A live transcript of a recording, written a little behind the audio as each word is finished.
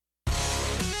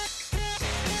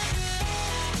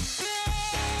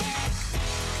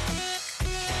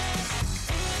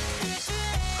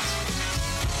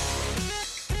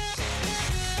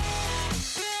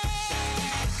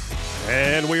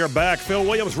And we are back. Phil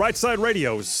Williams, Right Side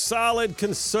Radio. Solid,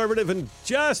 conservative, and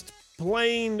just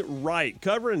plain right.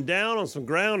 Covering down on some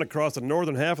ground across the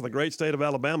northern half of the great state of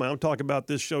Alabama. I'm talking about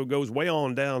this show goes way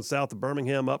on down south of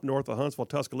Birmingham, up north of Huntsville,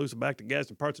 Tuscaloosa, back to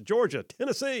Gadsden, parts of Georgia,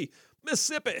 Tennessee,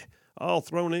 Mississippi, all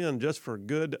thrown in just for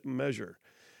good measure.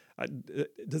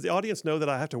 Does the audience know that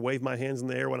I have to wave my hands in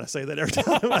the air when I say that every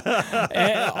time?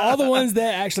 And all the ones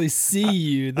that actually see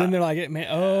you, then they're like, man,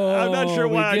 I'm not sure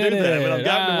why I do that, but I've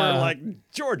gotten to where Ah. like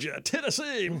Georgia,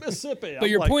 Tennessee, Mississippi. But I'm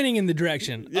you're like, pointing in the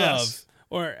direction Yes. of,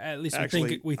 or at least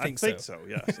actually, we think I think so.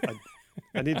 Yes.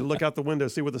 I need to look out the window,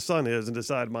 see where the sun is, and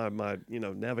decide my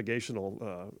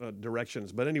navigational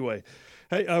directions. But anyway,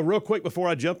 hey, real quick before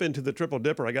I jump into the Triple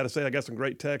Dipper, I got to say I got some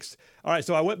great text. All right,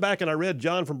 so I went back and I read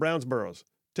John from Brownsboro's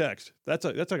text. That's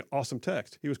an awesome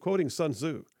text. He was quoting Sun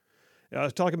Tzu. I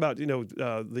was talking about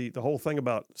the whole thing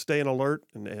about staying alert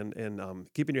and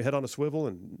keeping your head on a swivel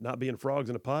and not being frogs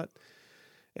in a pot,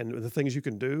 and the things you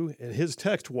can do. And his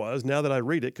text was, now that I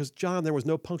read it, because John, there was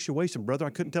no punctuation, brother.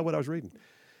 I couldn't tell what I was reading.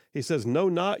 He says, know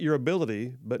not your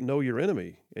ability, but know your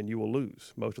enemy, and you will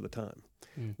lose most of the time.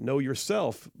 Know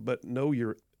yourself, but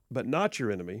not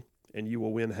your enemy, and you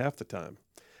will win half the time.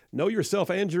 Know yourself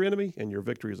and your enemy, and your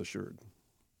victory is assured.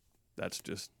 That's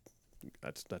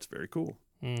very cool.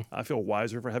 I feel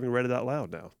wiser for having read it out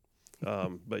loud now.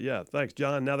 But yeah, thanks,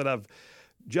 John.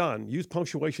 John, use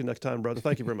punctuation next time, brother.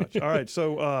 Thank you very much. All right,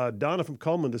 so Donna from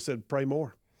Coleman just said, pray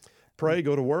more. Pray,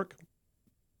 go to work,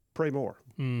 pray more.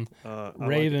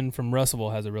 Raven from Russellville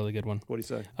has a really good one. What do you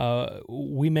say?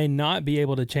 We may not be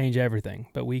able to change everything,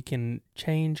 but we can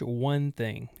change one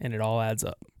thing, and it all adds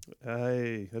up.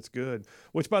 Hey, that's good.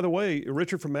 Which, by the way,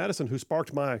 Richard from Madison, who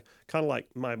sparked my kind of like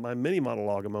my mini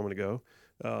monologue a moment ago,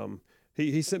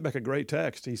 he sent back a great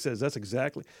text. He says that's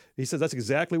exactly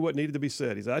what needed to be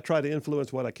said. He said, I try to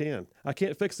influence what I can. I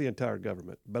can't fix the entire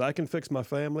government, but I can fix my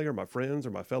family or my friends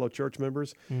or my fellow church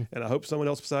members, and I hope someone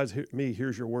else besides me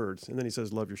hears your words. And then he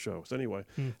says, love your show. So anyway,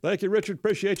 thank you, Richard.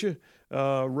 Appreciate you.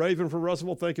 Raven from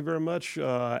Russellville, thank you very much.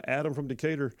 Adam from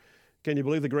Decatur. Can you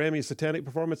believe the Grammy satanic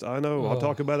performance? I know. I'll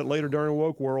talk about it later during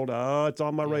Woke World. It's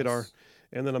on my radar.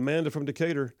 And then Amanda from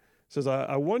Decatur says,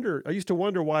 I used to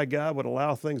wonder why God would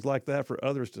allow things like that for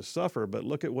others to suffer, but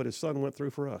look at what his son went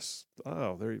through for us.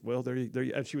 Oh, there.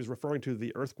 And she was referring to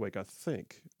the earthquake, I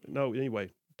think. No, anyway,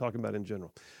 talking about in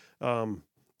general. All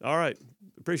right.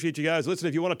 Appreciate you guys. Listen,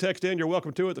 if you want to text in, you're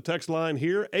welcome to it. The text line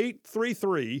here,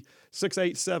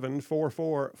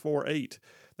 833-687-4448.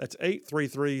 That's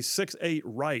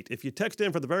 833-68-RIGHT. If you text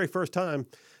in for the very first time,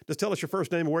 just tell us your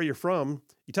first name and where you're from.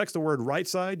 You text the word right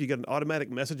side, you get an automatic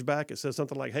message back. It says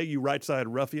something like, hey, you right side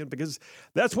ruffian, because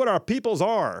that's what our peoples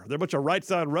are. They're a bunch of right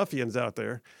side ruffians out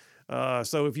there.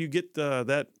 So if you get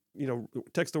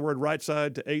text the word right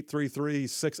side to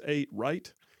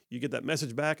 833-68-RIGHT, you get that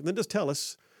message back, and then just tell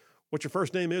us what your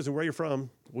first name is and where you're from.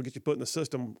 We'll get you put in the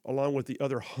system along with the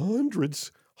other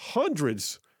hundreds,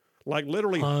 like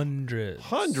literally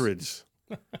hundreds.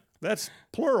 That's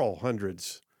plural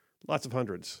hundreds. Lots of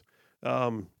hundreds.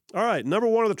 All right, number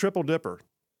one of the Triple Dipper.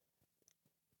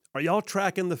 Are y'all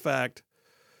tracking the fact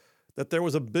that there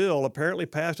was a bill apparently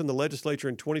passed in the legislature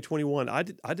in 2021? I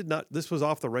did not. This was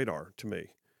off the radar to me.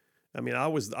 I mean, I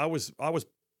was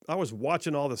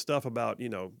watching all the stuff about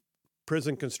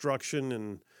prison construction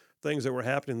and things that were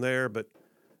happening there, but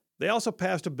they also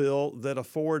passed a bill that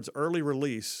affords early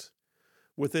release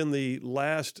within the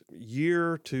last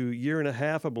year to year and a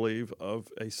half, I believe, of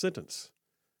a sentence.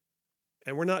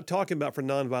 And we're not talking about for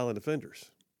nonviolent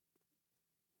offenders.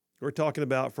 We're talking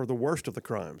about for the worst of the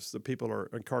crimes that people are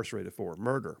incarcerated for: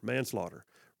 murder, manslaughter,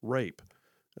 rape,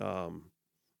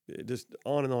 just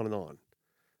on and on and on,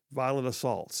 violent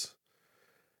assaults.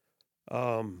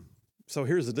 So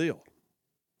here's the deal.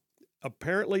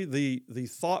 Apparently, the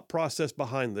thought process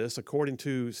behind this, according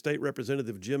to State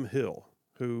Representative Jim Hill,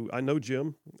 who I know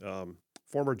Jim,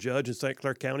 former judge in St.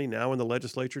 Clair County, now in the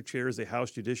legislature, chairs the House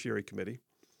Judiciary Committee.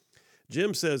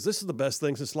 Jim says this is the best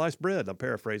thing since sliced bread. I'm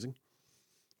paraphrasing.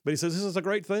 But he says this is a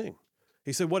great thing.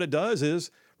 He said what it does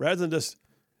is, rather than just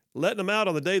letting them out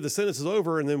on the day the sentence is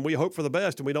over and then we hope for the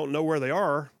best and we don't know where they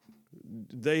are,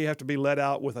 they have to be let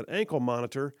out with an ankle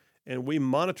monitor, and we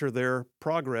monitor their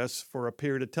progress for a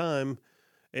period of time.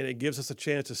 And it gives us a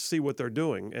chance to see what they're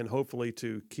doing and hopefully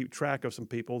to keep track of some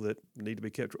people that need to be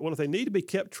kept. Well, if they need to be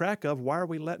kept track of, why are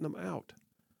we letting them out?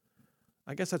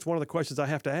 I guess that's one of the questions I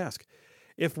have to ask.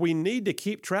 If we need to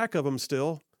keep track of them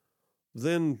still,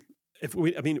 then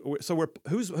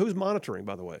who's monitoring,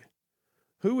 by the way?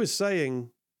 Who is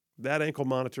saying that ankle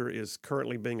monitor is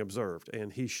currently being observed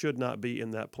and he should not be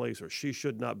in that place or she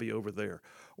should not be over there,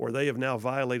 or they have now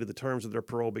violated the terms of their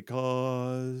parole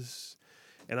because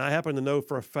And I happen to know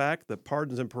for a fact that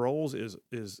pardons and paroles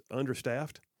is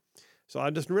understaffed. So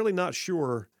I'm just really not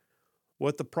sure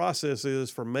what the process is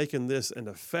for making this an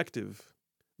effective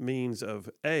means of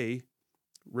A,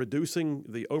 reducing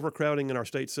the overcrowding in our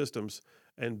state systems,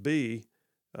 and B,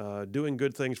 doing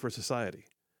good things for society.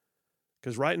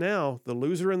 Because right now, the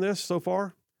loser in this so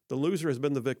far, the loser has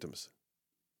been the victims.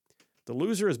 The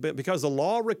loser has been, because the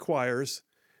law requires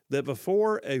that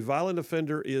before a violent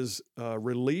offender is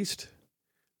released,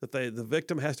 that the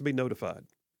victim has to be notified.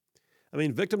 I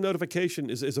mean, victim notification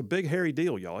is a big, hairy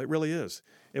deal, y'all. It really is.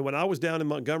 And when I was down in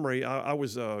Montgomery, I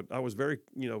was very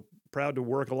proud to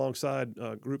work alongside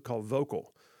a group called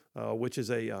Vocal, which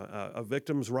is a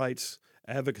victims' rights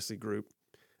advocacy group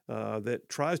that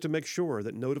tries to make sure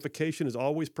that notification is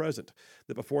always present,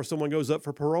 that before someone goes up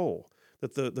for parole,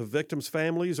 that the victims'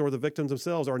 families or the victims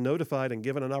themselves are notified and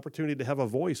given an opportunity to have a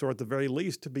voice, or at the very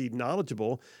least to be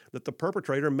knowledgeable that the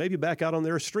perpetrator may be back out on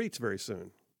their streets very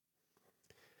soon.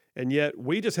 And yet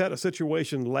we just had a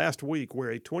situation last week where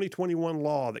a 2021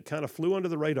 law that kind of flew under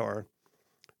the radar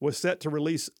was set to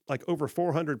release like over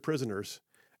 400 prisoners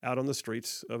out on the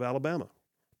streets of Alabama.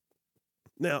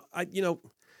 Now,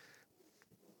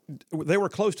 they were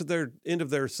close to their end of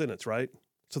their sentence, right?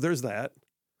 So there's that.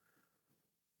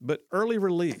 But early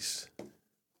release,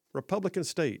 Republican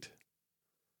state.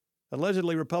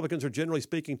 Allegedly, Republicans are generally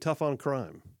speaking tough on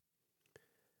crime.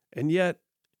 And yet,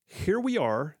 here we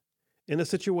are in a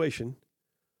situation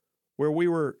where we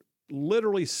were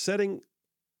literally setting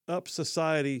up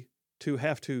society to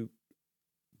have to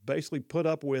basically put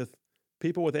up with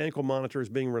people with ankle monitors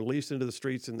being released into the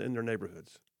streets in their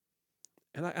neighborhoods.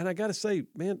 And I got to say,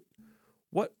 man,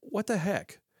 what the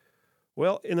heck?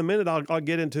 Well, in a minute, I'll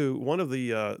get into one of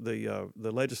the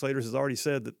legislators has already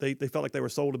said that they felt like they were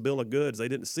sold a bill of goods. They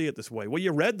didn't see it this way. Well,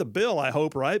 you read the bill, I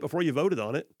hope, right, before you voted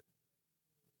on it.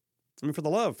 I mean, for the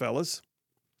love, fellas.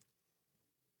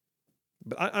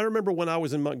 But I remember when I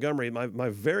was in Montgomery, my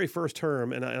very first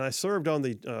term, and I served on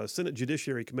the Senate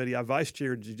Judiciary Committee. I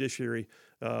vice-chaired Judiciary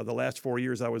the last 4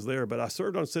 years I was there, but I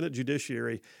served on Senate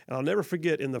Judiciary, and I'll never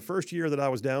forget, in the first year that I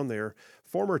was down there,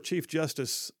 former Chief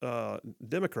Justice,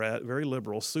 Democrat, very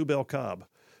liberal, Sue Bell Cobb,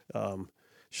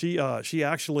 she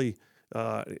actually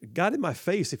got in my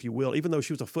face, if you will, even though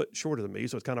she was a foot shorter than me,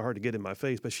 so it's kind of hard to get in my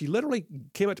face, but she literally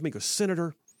came up to me and goes,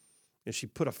 "Senator," and she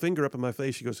put a finger up in my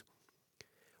face. She goes,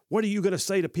 "What are you going to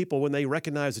say to people when they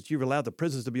recognize that you've allowed the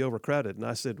prisons to be overcrowded?" And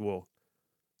I said, "Well,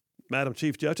 Madam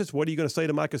Chief Justice, what are you going to say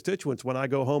to my constituents when I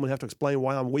go home and have to explain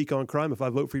why I'm weak on crime if I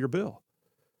vote for your bill?"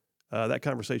 That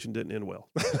conversation didn't end well.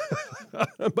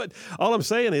 But all I'm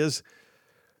saying is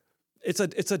it's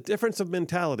a difference of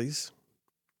mentalities.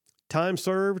 Time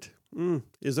served.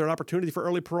 Is there an opportunity for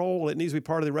early parole? Well, it needs to be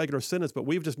part of the regular sentence, but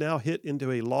we've just now hit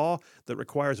into a law that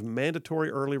requires mandatory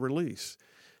early release.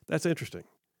 That's interesting.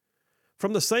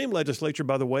 From the same legislature,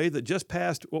 by the way, that just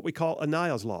passed what we call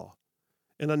Aniah's Law.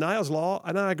 And Aniah's Law,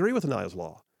 and I agree with Aniah's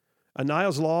Law.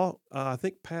 Aniah's Law, I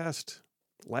think, passed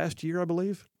last year, I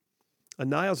believe.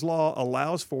 Aniah's Law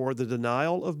allows for the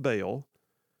denial of bail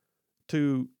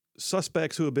to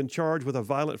suspects who have been charged with a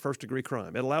violent first-degree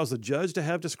crime. It allows the judge to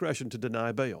have discretion to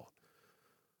deny bail.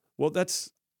 Well, that's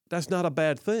not a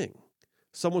bad thing.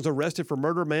 Someone's arrested for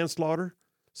murder, manslaughter,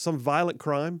 some violent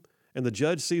crime, and the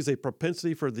judge sees a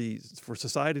propensity for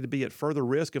society to be at further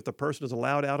risk if the person is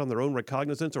allowed out on their own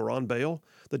recognizance or on bail,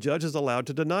 the judge is allowed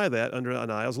to deny that under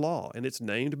Aniah's Law. And it's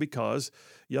named because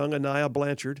young Aniah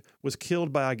Blanchard was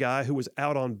killed by a guy who was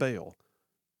out on bail.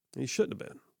 And he shouldn't have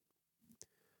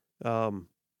been.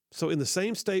 So in the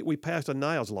same state we passed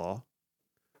Aniah's Law,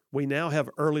 we now have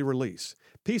early release.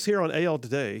 Piece here on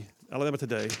Alabama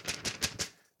Today.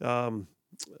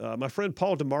 My friend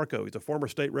Paul DeMarco, he's a former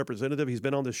state representative. He's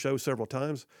been on this show several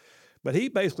times. But he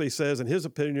basically says, in his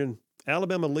opinion,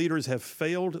 Alabama leaders have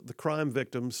failed the crime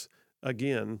victims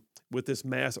again with this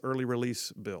mass early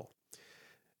release bill.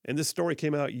 And this story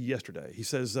came out yesterday. He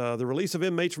says, the release of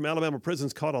inmates from Alabama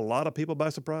prisons caught a lot of people by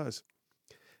surprise.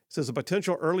 He says a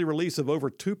potential early release of over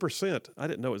 2%, I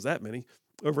didn't know it was that many,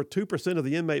 over 2% of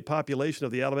the inmate population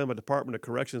of the Alabama Department of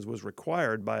Corrections was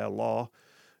required by a law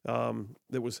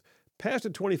that was passed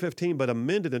in 2015 but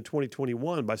amended in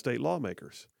 2021 by state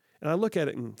lawmakers. And I look at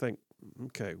it and think,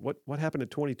 okay, what happened in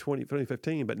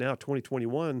 2015, but now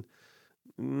 2021,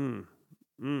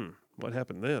 what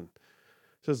happened then?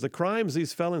 It says the crimes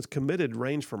these felons committed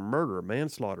range from murder,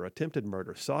 manslaughter, attempted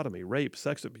murder, sodomy, rape,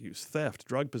 sex abuse, theft,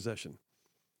 drug possession.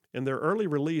 And their early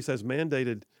release, as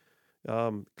mandated,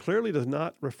 clearly does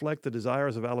not reflect the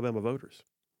desires of Alabama voters.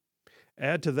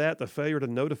 Add to that the failure to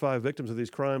notify victims of these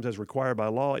crimes as required by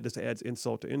law. It just adds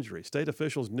insult to injury. State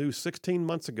officials knew 16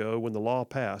 months ago when the law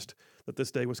passed that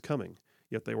this day was coming,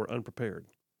 yet they were unprepared.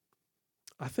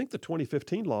 I think the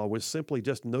 2015 law was simply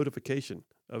just notification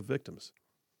of victims.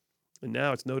 And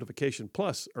now it's notification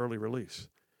plus early release.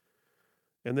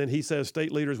 And then he says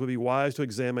state leaders would be wise to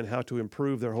examine how to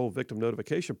improve their whole victim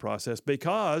notification process,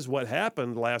 because what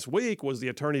happened last week was the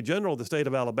Attorney General of the state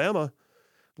of Alabama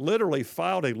literally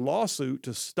filed a lawsuit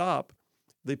to stop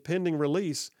the pending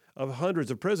release of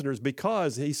hundreds of prisoners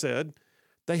because, he said,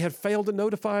 they had failed to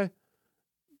notify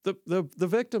the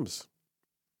victims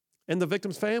and the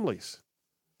victims' families.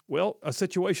 Well, a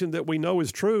situation that we know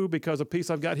is true because a piece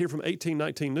I've got here from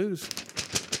 1819 News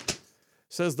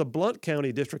says the Blount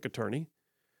County District Attorney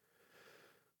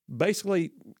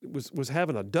basically was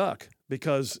having a duck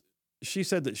because she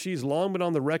said that she's long been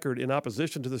on the record in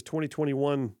opposition to this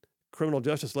 2021 criminal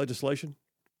justice legislation,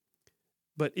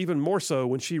 but even more so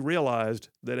when she realized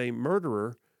that a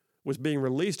murderer was being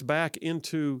released back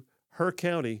into her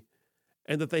county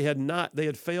and that they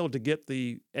had failed to get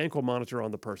the ankle monitor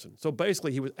on the person. So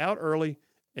basically he was out early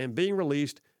and being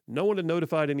released. No one had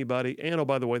notified anybody. And, oh,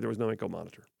 by the way, there was no ankle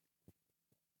monitor.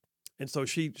 And so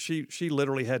she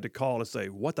literally had to call and say,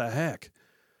 what the heck?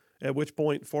 At which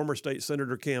point former state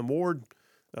Senator Cam Ward,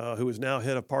 who is now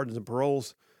head of pardons and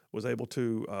paroles, was able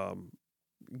to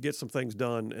get some things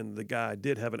done, and the guy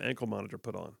did have an ankle monitor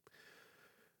put on.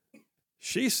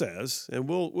 She says, and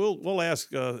we'll ask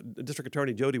District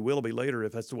Attorney Jody Willoughby later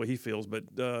if that's the way he feels, but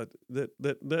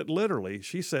that literally,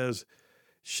 she says,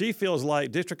 she feels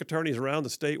like district attorneys around the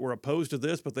state were opposed to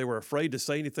this, but they were afraid to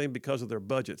say anything because of their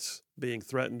budgets being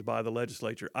threatened by the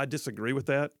legislature. I disagree with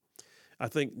that. I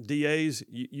think DAs,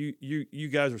 you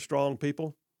guys are strong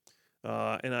people.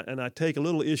 And I take a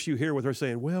little issue here with her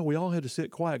saying, well, we all had to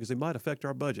sit quiet because they might affect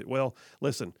our budget. Well,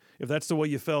 listen, if that's the way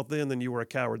you felt then you were a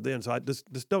coward then. So I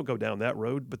just don't go down that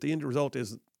road. But the end result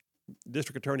is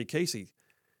District Attorney Casey,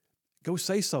 go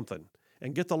say something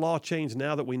and get the law changed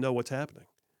now that we know what's happening.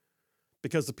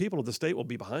 Because the people of the state will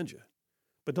be behind you.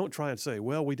 But don't try and say,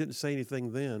 well, we didn't say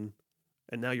anything then,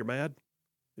 and now you're mad.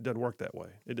 It doesn't work that way.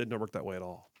 It didn't work that way at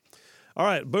all. All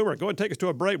right, Boomer, go ahead and take us to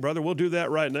a break, brother. We'll do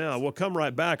that right now. We'll come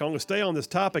right back. I'm going to stay on this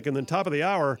topic, and then top of the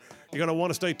hour, you're going to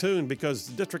want to stay tuned because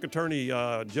District Attorney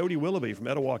Jody Willoughby from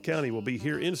Etowah County will be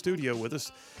here in studio with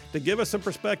us to give us some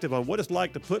perspective on what it's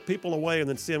like to put people away and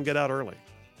then see them get out early.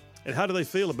 And how do they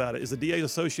feel about it? Does the DA's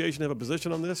Association have a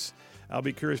position on this? I'll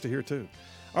be curious to hear, too.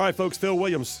 All right, folks, Phil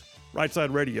Williams, Right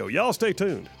Side Radio. Y'all stay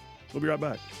tuned. We'll be right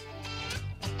back.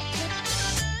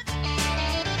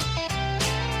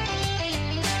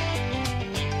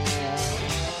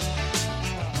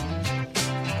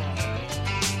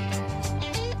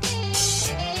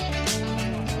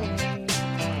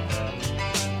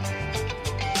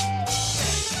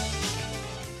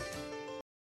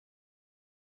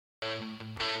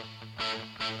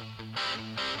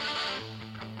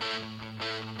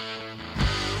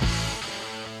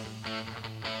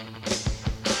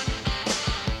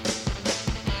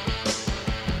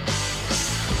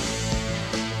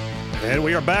 And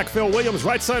we are back. Phil Williams,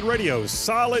 Right Side Radio.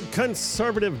 Solid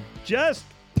conservative, just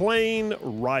plain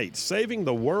right. Saving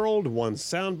the world one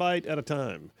soundbite at a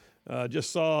time.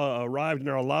 Just saw arrived in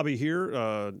our lobby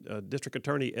here, District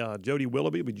Attorney Jody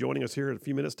Willoughby will be joining us here in a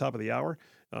few minutes, top of the hour.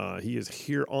 He is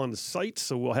here on site,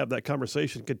 so we'll have that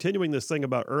conversation, continuing this thing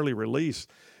about early release.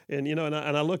 And and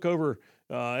I look over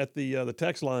at the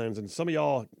text lines, and some of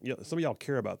y'all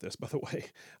care about this. By the way,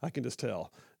 I can just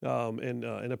tell,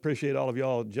 and appreciate all of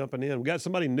y'all jumping in. We got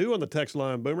somebody new on the text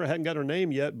line. Boomer, I hadn't got her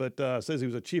name yet, but says he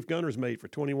was a chief gunner's mate for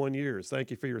 21 years. Thank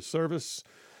you for your service,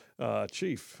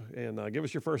 Chief. And give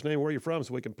us your first name, where you're from,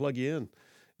 so we can plug you in.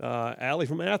 Allie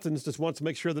from Athens just wants to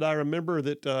make sure that I remember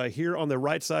that here on the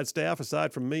Right Side staff,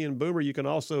 aside from me and Boomer, you got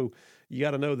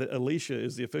to know that Alicia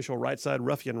is the official Right Side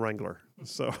Ruffian Wrangler.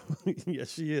 So,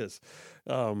 yes, she is.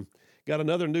 Got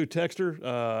another new texter.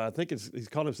 I think he's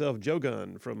called himself Joe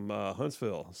Gunn from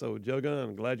Huntsville. So, Joe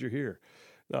Gunn, glad you're here.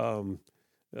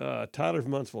 Tyler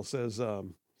from Huntsville says,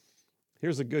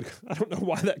 here's a good, I don't know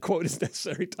why that quote is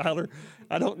necessary, Tyler.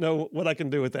 I don't know what I can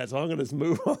do with that, so I'm going to just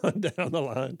move on down the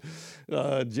line.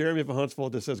 Jeremy from Huntsville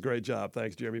just says, great job.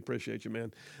 Thanks, Jeremy. Appreciate you,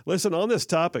 man. Listen, on this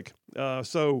topic,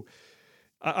 so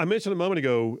I mentioned a moment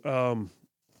ago,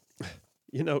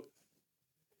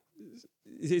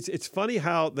 it's funny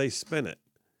how they spin it.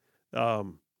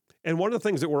 And one of the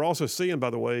things that we're also seeing,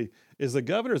 by the way, is the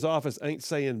governor's office ain't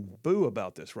saying boo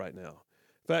about this right now.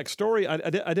 In fact, story, I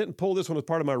didn't pull this one as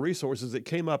part of my resources. It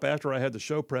came up after I had the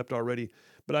show prepped already,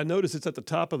 but I noticed it's at the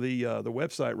top of the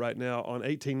website right now on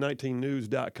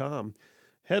 1819news.com.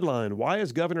 Headline, why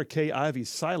is Governor Kay Ivey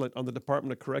silent on the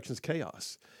Department of Corrections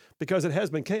chaos? Because it has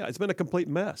been chaos. It's been a complete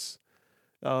mess.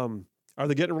 Are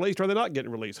they getting released or are they not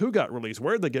getting released? Who got released?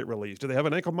 Where did they get released? Do they have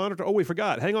an ankle monitor? Oh, we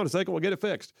forgot. Hang on a second. We'll get it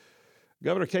fixed.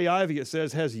 Governor Kay Ivey, it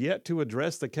says, has yet to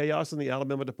address the chaos in the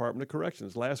Alabama Department of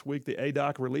Corrections. Last week, the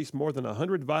ADOC released more than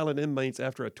 100 violent inmates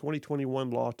after a 2021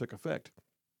 law took effect.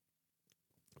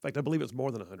 In fact, I believe it's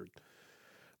more than 100.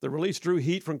 The release drew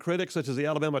heat from critics such as the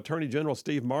Alabama Attorney General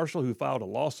Steve Marshall, who filed a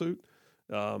lawsuit.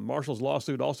 Marshall's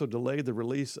lawsuit also delayed the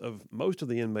release of most of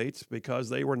the inmates because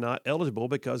they were not eligible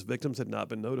because victims had not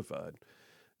been notified.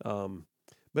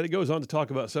 But it goes on to talk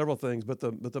about several things. But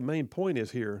the main point is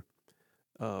here,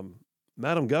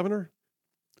 Madam Governor,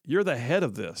 you're the head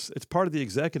of this. It's part of the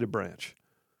executive branch.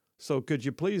 So could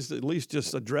you please at least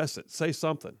just address it? Say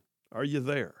something. Are you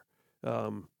there?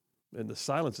 And the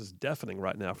silence is deafening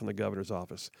right now from the governor's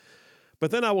office. But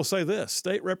then I will say this,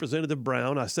 State Representative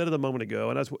Brown, I said it a moment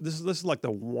ago, and this is like the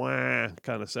wah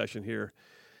kind of session here.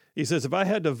 He says, if I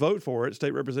had to vote for it,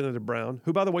 State Representative Brown,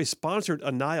 who, by the way, sponsored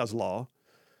Aniah's law,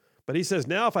 but he says,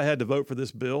 now if I had to vote for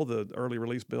this bill, the early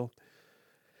release bill,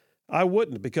 I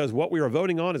wouldn't, because what we are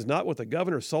voting on is not what the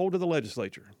governor sold to the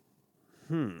legislature.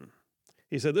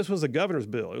 He said this was the governor's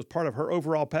bill. It was part of her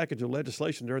overall package of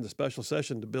legislation during the special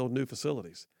session to build new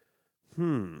facilities.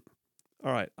 All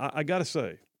right, I got to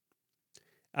say,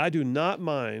 I do not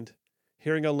mind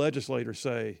hearing a legislator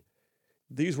say,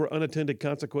 these were unintended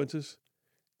consequences.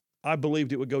 I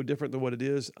believed it would go different than what it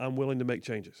is. I'm willing to make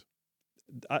changes.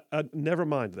 I never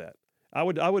mind that. I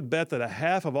would bet that a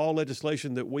half of all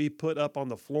legislation that we put up on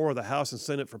the floor of the House and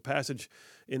Senate for passage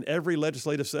in every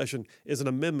legislative session is an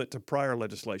amendment to prior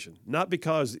legislation. Not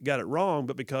because you got it wrong,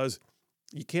 but because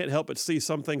you can't help but see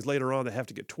some things later on that have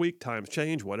to get tweaked, times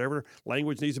change, whatever,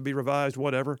 language needs to be revised,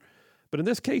 whatever. But in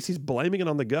this case, he's blaming it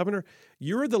on the governor.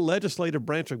 You're the legislative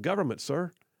branch of government,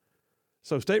 sir.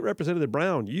 So State Representative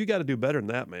Brown, you got to do better than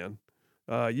that, man.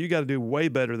 You got to do way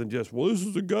better than just, well, this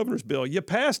is the governor's bill. You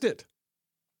passed it.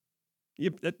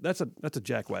 That's a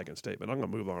jackwagon statement. I'm going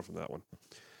to move on from that one.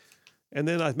 And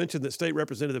then I mentioned that State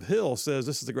Representative Hill says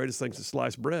this is the greatest thing since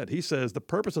sliced bread. He says the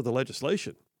purpose of the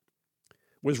legislation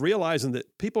was realizing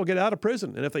that people get out of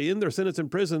prison, and if they end their sentence in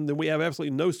prison, then we have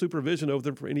absolutely no supervision over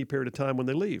them for any period of time when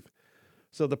they leave.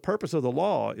 So the purpose of the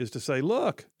law is to say,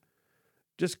 look,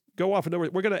 just go off and over.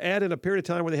 We're going to add in a period of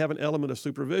time where they have an element of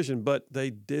supervision, but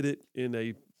they did it in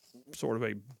a sort of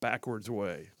a backwards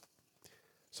way.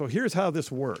 So here's how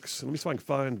this works. Let me see if I can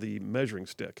find the measuring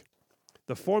stick.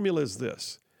 The formula is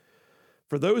this.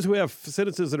 For those who have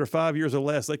sentences that are 5 years or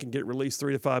less, they can get released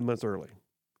 3 to 5 months early.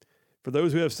 For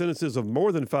those who have sentences of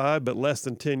more than 5 but less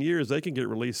than 10 years, they can get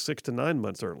released 6 to 9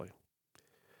 months early.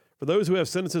 For those who have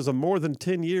sentences of more than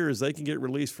 10 years, they can get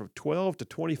released from 12 to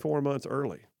 24 months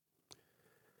early.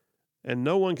 And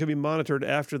no one can be monitored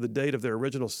after the date of their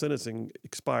original sentencing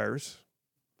expires.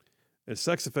 And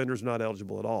sex offenders are not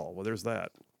eligible at all. Well, there's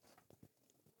that.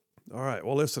 All right,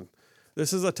 well, listen,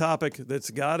 this is a topic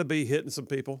that's got to be hitting some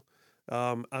people.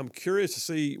 I'm curious to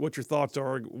see what your thoughts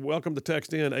are. Welcome to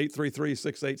text in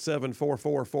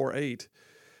 833-687-4448.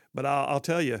 But I'll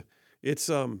tell you, it's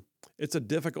a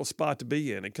difficult spot to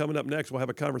be in. And coming up next, we'll have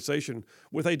a conversation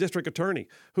with a district attorney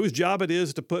whose job it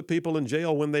is to put people in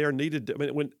jail when they are needed.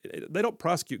 When they don't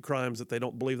prosecute crimes that they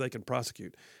don't believe they can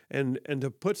prosecute. And to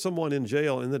put someone in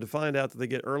jail and then to find out that they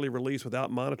get early release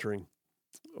without monitoring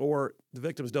or the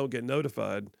victims don't get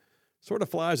notified sort of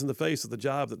flies in the face of the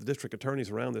job that the district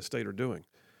attorneys around this state are doing.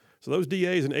 So those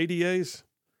DAs and ADAs,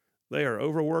 they are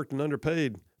overworked and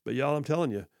underpaid. But y'all, I'm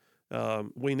telling you,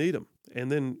 we need them.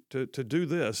 And then to do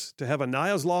this, to have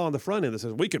Aniah's law on the front end that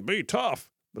says we can be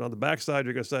tough, but on the backside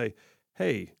you're going to say,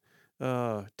 hey,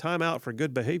 time out for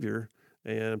good behavior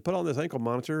and put on this ankle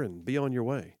monitor and be on your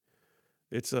way.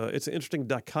 It's an interesting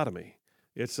dichotomy.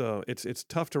 It's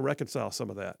tough to reconcile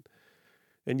some of that.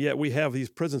 And yet we have these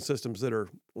prison systems that are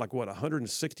like,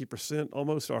 160%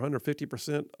 almost, or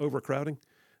 150% overcrowding.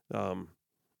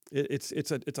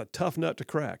 It's a tough nut to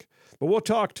crack. But we'll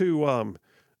talk to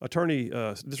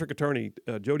District Attorney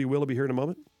Jody Willoughby here in a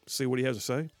moment, see what he has to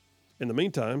say. In the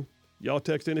meantime, y'all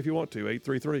text in if you want to,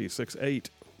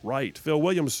 833-68-RIGHT. Phil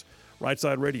Williams, Right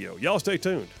Side Radio. Y'all stay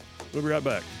tuned. We'll be right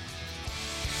back.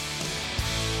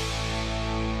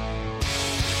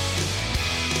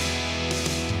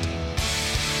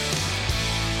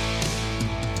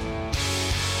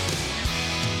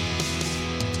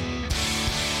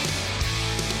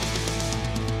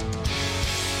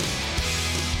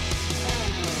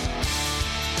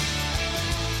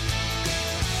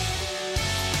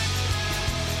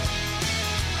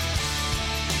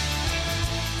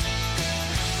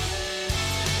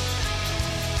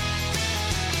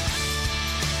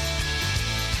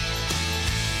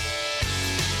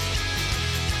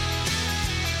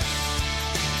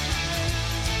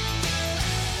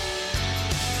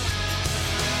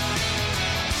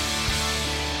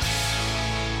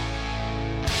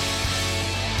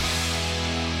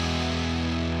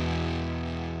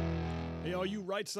 Hey, all you right side